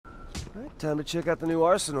All right, time to check out the new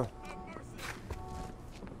arsenal.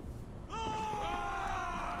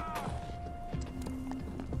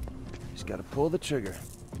 Just gotta pull the trigger.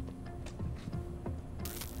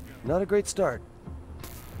 Not a great start.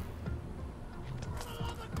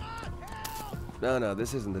 No,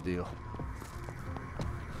 this isn't the deal.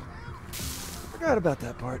 Forgot about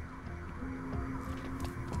that part.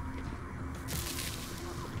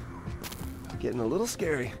 Getting a little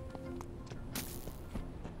scary.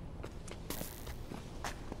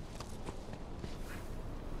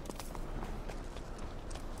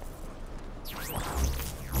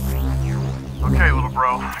 Okay, little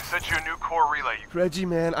bro. I sent you a new core relay. Reggie,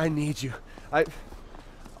 man, I need you.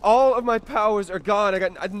 All of my powers are gone. I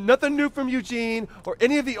got nothing new from Eugene or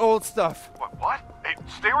any of the old stuff. What? Hey,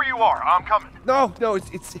 stay where you are. I'm coming. No,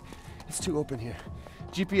 it's too open here.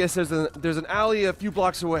 GPS says there's an alley a few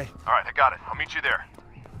blocks away. All right, I got it. I'll meet you there.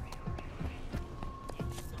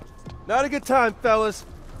 Not a good time, fellas.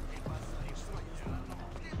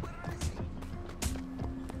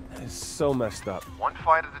 That is so messed up. One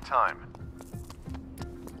fight at a time.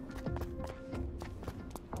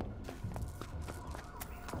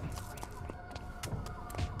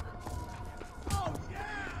 Oh,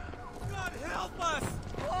 yeah! God, help us!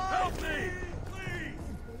 Help me! Please!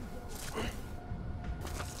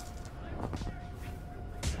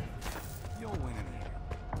 You'll win in here.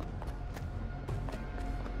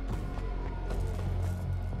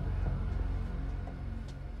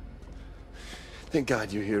 Thank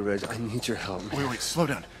God you're here, Reg. I need your help. Wait, slow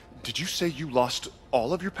down. Did you say you lost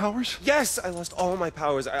all of your powers? Yes, I lost all my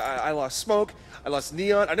powers. I lost smoke. I lost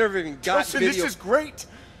neon. I never even got Justin, video. this is great.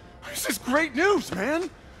 This is great news, man.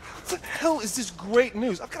 What the hell is this great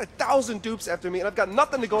news? I've got 1,000 dupes after me, and I've got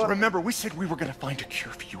nothing to go on. Remember, we said we were gonna find a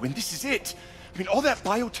cure for you, and this is it. I mean, all that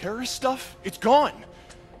bioterrorist stuff, it's gone.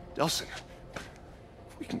 Delson,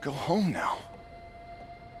 we can go home now.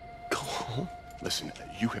 Go home? Listen,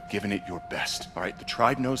 you have given it your best, all right? The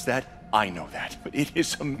tribe knows that, I know that, but it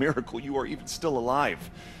is a miracle you are even still alive.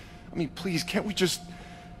 I mean, please, can't we just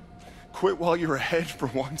quit while you're ahead for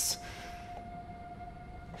once?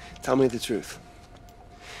 Tell me the truth.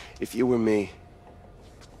 If you were me,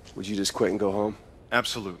 would you just quit and go home?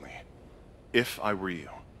 Absolutely. If I were you.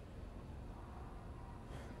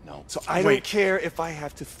 No. So I don't care if I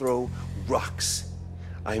have to throw rocks.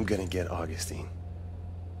 I'm gonna get Augustine.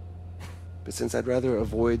 But since I'd rather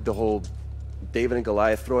avoid the whole David and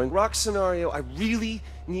Goliath throwing rocks scenario, I really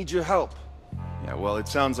need your help. Yeah, well, it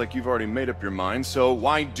sounds like you've already made up your mind, so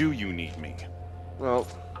why do you need me? Well,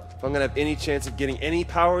 if I'm gonna have any chance of getting any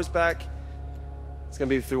powers back, it's gonna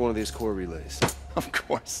be through one of these core relays. Of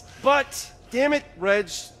course. But, damn it, Reg,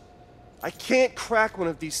 I can't crack one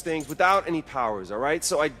of these things without any powers, all right?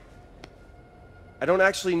 So I don't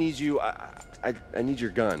actually need you. I need your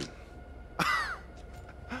gun.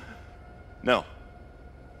 No.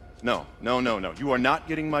 No. You are not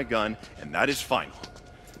getting my gun, and that is final.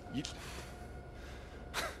 You...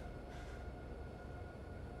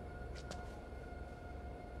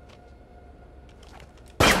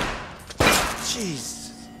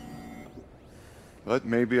 Jeez. But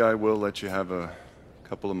maybe I will let you have a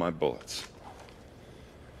couple of my bullets.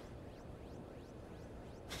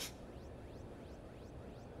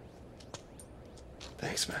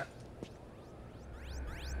 Thanks, man.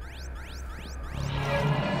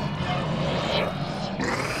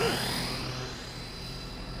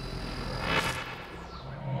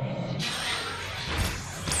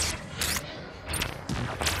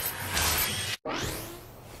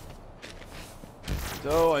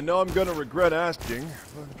 So, I know I'm gonna regret asking,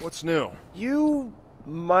 but what's new? You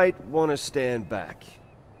might want to stand back.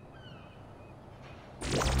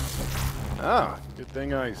 Ah, good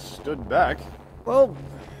thing I stood back. Well,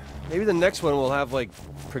 maybe the next one will have, like,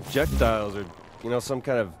 projectiles or, you know, some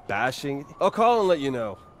kind of bashing. I'll call and let you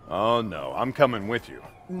know. Oh no, I'm coming with you.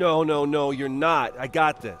 No, you're not. I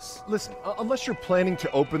got this. Listen, unless you're planning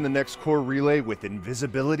to open the next core relay with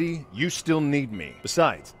invisibility, you still need me.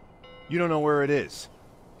 Besides, you don't know where it is.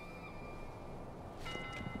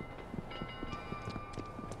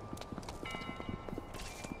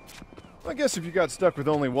 I guess if you got stuck with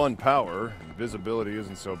only one power, invisibility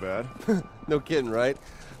isn't so bad. No kidding, right?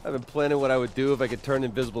 I've been planning what I would do if I could turn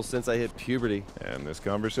invisible since I hit puberty. And this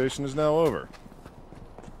conversation is now over.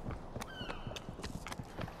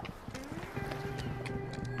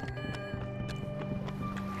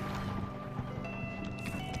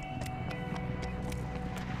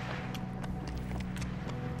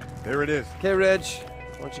 There it is. Okay, Reg,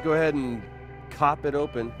 why don't you go ahead and cop it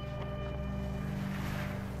open?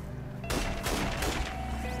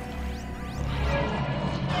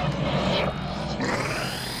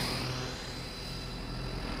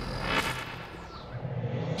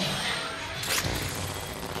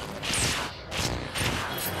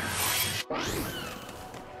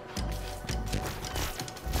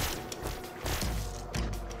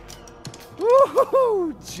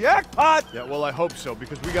 Woohoo! Jackpot! Yeah, well, I hope so,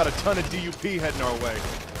 because we got a ton of DUP heading our way.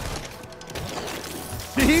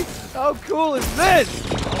 See? How cool is this?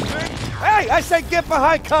 Hey, I said get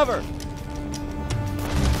behind cover!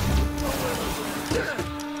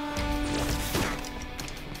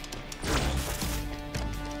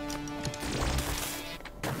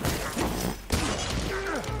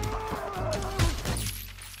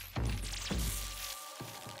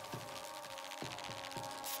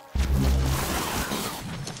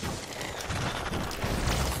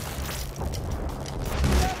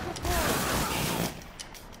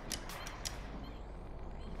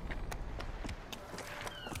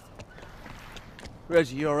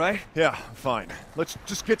 Reggie, you alright? Yeah, fine. Let's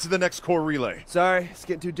just get to the next core relay. Sorry, it's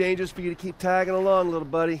getting too dangerous for you to keep tagging along, little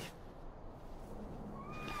buddy.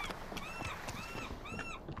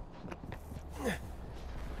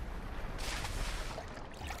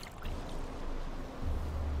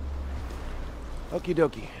 Okie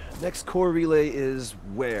dokie. Next core relay is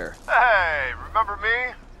where? Hey, remember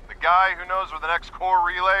me? The guy who knows where the next core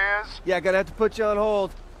relay is? Yeah, gonna have to put you on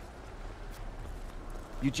hold.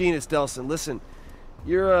 Eugene, it's Delson. Listen,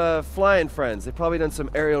 you're flying friends. They've probably done some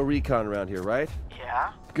aerial recon around here, right?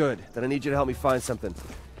 Yeah? Good. Then I need you to help me find something.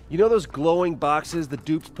 You know those glowing boxes the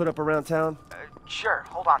dupes put up around town? Sure,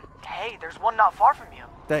 hold on. Hey, there's one not far from you.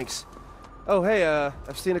 Thanks. Oh, hey,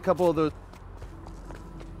 I've seen a couple of those.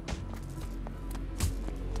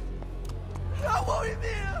 I want him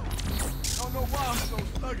here! Don't know why I'm so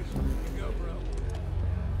sluggish. Here you go, bro.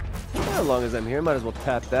 Well, as long as I'm here, might as well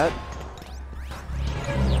tap that.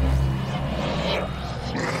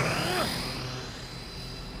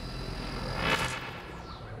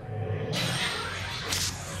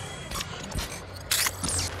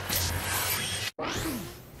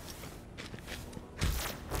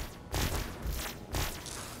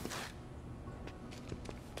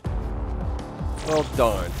 Well,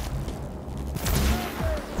 darn.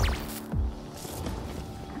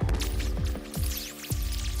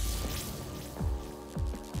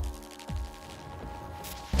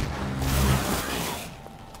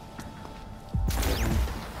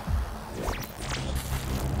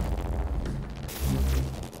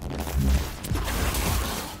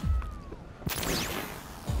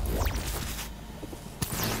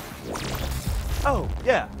 Oh,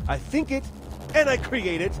 yeah, I think it, and I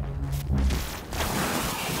create it.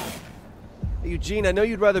 Hey, Eugene, I know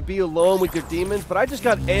you'd rather be alone with your demons, but I just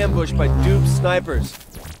got ambushed by dupe snipers.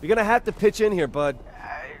 You're gonna have to pitch in here, bud.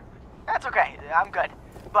 That's okay, I'm good.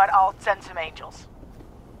 But I'll send some angels.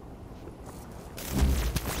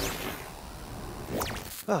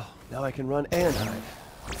 Oh, now I can run and hide.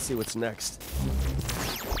 Let's see what's next.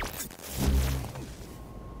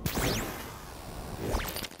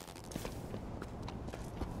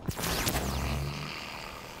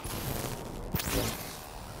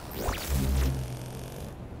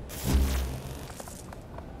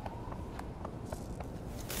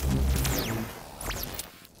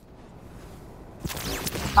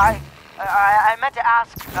 I meant to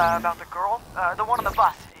ask about the girl, the one on the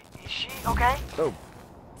bus. Is she okay? Oh,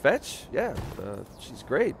 Fetch? Yeah, she's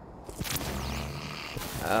great.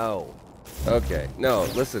 Ow. Okay, no,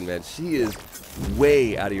 listen, man, she is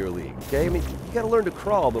way out of your league, okay? I mean, you gotta learn to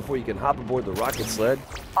crawl before you can hop aboard the rocket sled.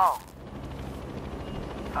 Oh.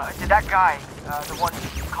 Did that guy, the one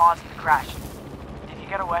who caused the crash, did he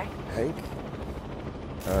get away? Hank?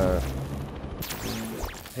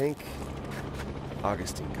 Hank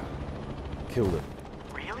Augustine killed him.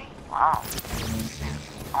 Really? Wow.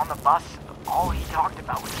 On the bus, all he talked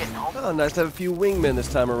about was getting home. Oh, nice to have a few wingmen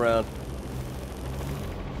this time around.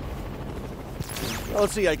 Well,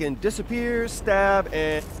 let's see, I can disappear, stab,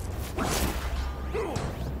 and...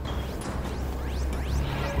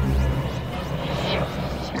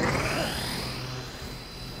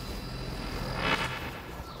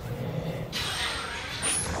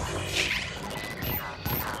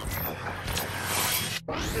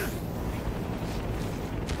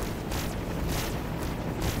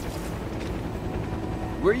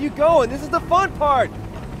 Where are you going? This is the fun part!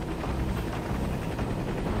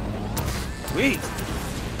 Sweet!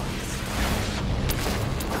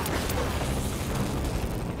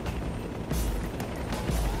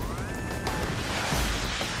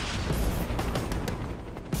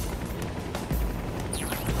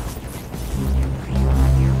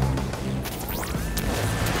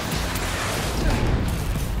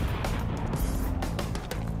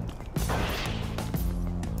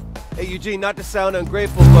 Hey, Eugene, not to sound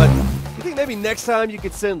ungrateful, but you think maybe next time you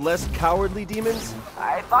could send less cowardly demons?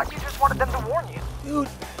 I thought you just wanted them to warn you. Dude,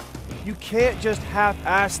 you can't just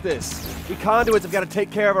half-ass this. We conduits have got to take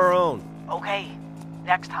care of our own. Okay,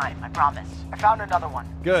 Next time, I promise. I found another one.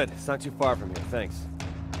 Good. It's not too far from here. Thanks.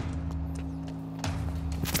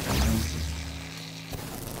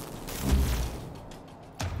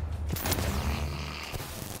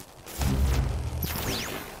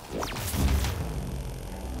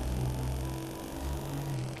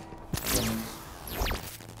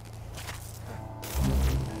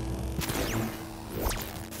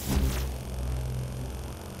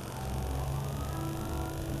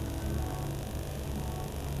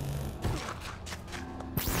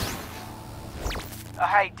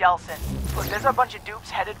 Hey, Delson. Look, there's a bunch of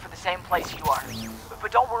dupes headed for the same place you are.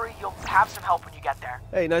 But don't worry, you'll have some help when you get there.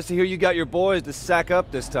 Hey, nice to hear you got your boys to sack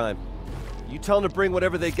up this time. You tell them to bring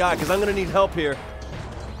whatever they got, because I'm gonna need help here.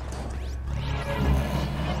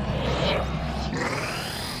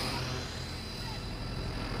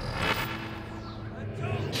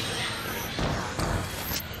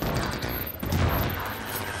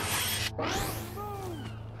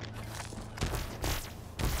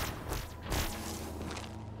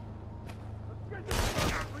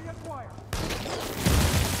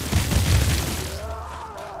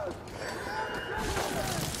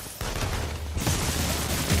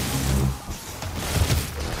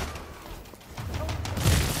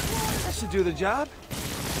 Should do the job.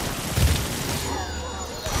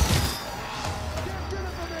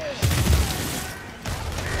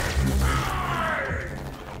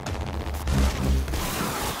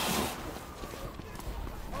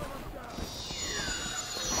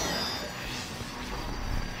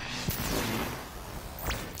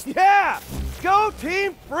 Yeah! Go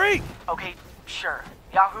Team Freak! Okay, sure.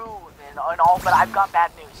 Yahoo and all, but I've got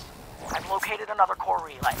bad news. I've located another core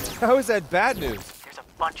relay. How is that bad news? There's a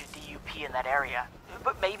bunch of DUP in that area.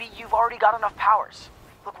 But maybe you've already got enough powers.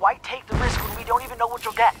 Look, why take the risk when we don't even know what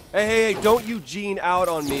you'll get? Hey, don't you Gene out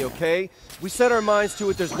on me, okay? We set our minds to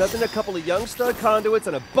it. There's nothing a couple of young stud conduits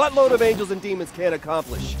and a buttload of angels and demons can't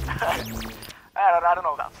accomplish. I don't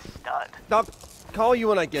know about stud. I'll call you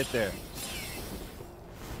when I get there.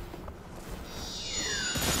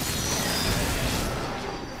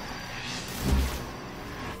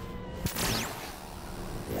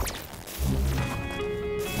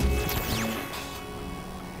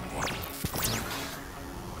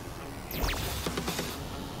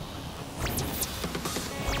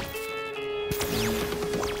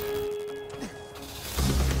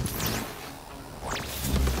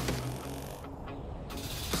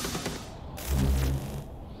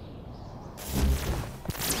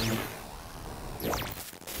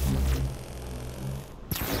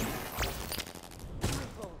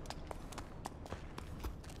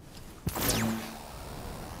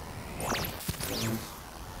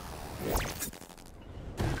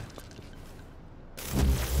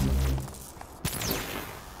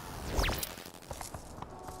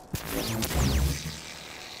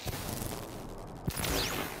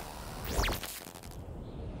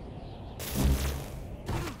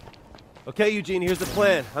 Okay, Eugene, here's the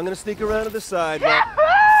plan. I'm gonna sneak around to the side.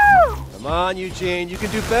 Yahoo! Come on, Eugene. You can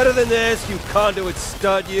do better than this, you conduit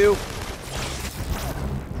stud, you.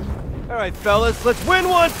 All right, fellas, let's win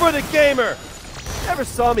one for the gamer. Never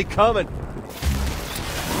saw me coming.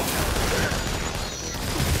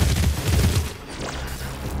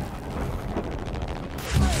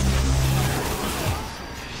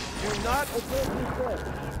 You're not a good defense.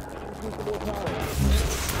 Use some more power.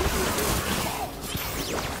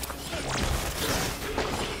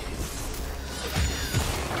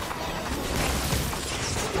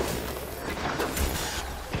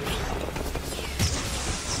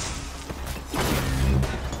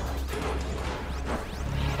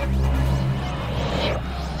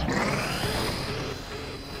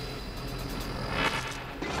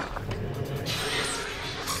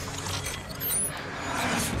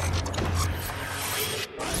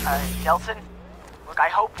 Delson, look, I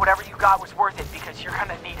hope whatever you got was worth it because you're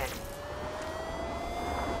gonna need it.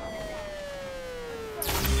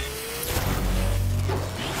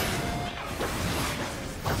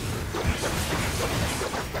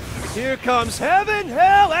 Here comes heaven,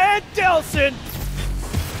 hell, and Delson!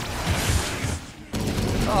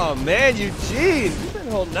 Oh man, Eugene, you've been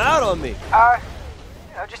holding out on me.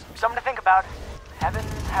 Just something to think about. Heaven,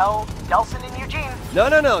 hell, Delson, and Eugene.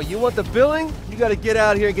 No. You want the billing? You gotta get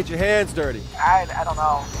out here and get your hands dirty. I don't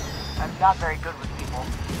know. I'm not very good with people.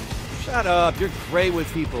 Shut up, you're great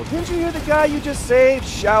with people. Didn't you hear the guy you just saved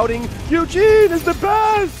shouting, Eugene is the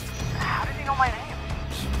best? How did he know my name?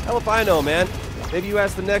 Hell if I know, man. Maybe you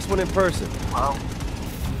ask the next one in person. Well,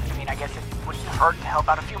 I mean, I guess it wouldn't hurt to help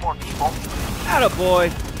out a few more people.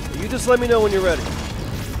 Attaboy. You just let me know when you're ready.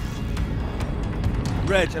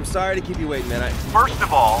 Reg, I'm sorry to keep you waiting, man. First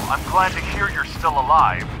of all, I'm glad to hear you're still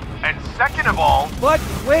alive. And second of all... But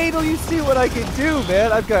wait till you see what I can do,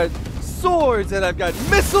 man. I've got swords, and I've got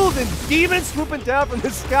missiles and demons swooping down from the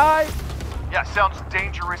sky. Yeah, sounds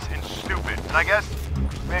dangerous and stupid. And I guess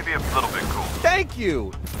maybe a little bit cool. Thank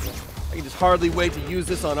you! I can just hardly wait to use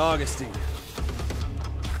this on Augustine.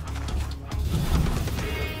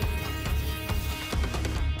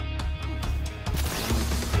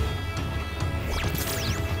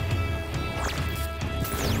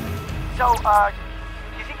 So,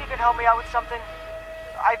 you think you can help me out with something?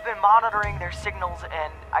 I've been monitoring their signals,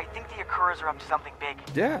 and I think the Akuras are up to something big.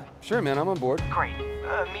 Yeah, sure, man. I'm on board. Great.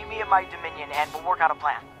 Meet me at my Dominion, and we'll work out a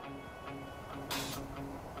plan.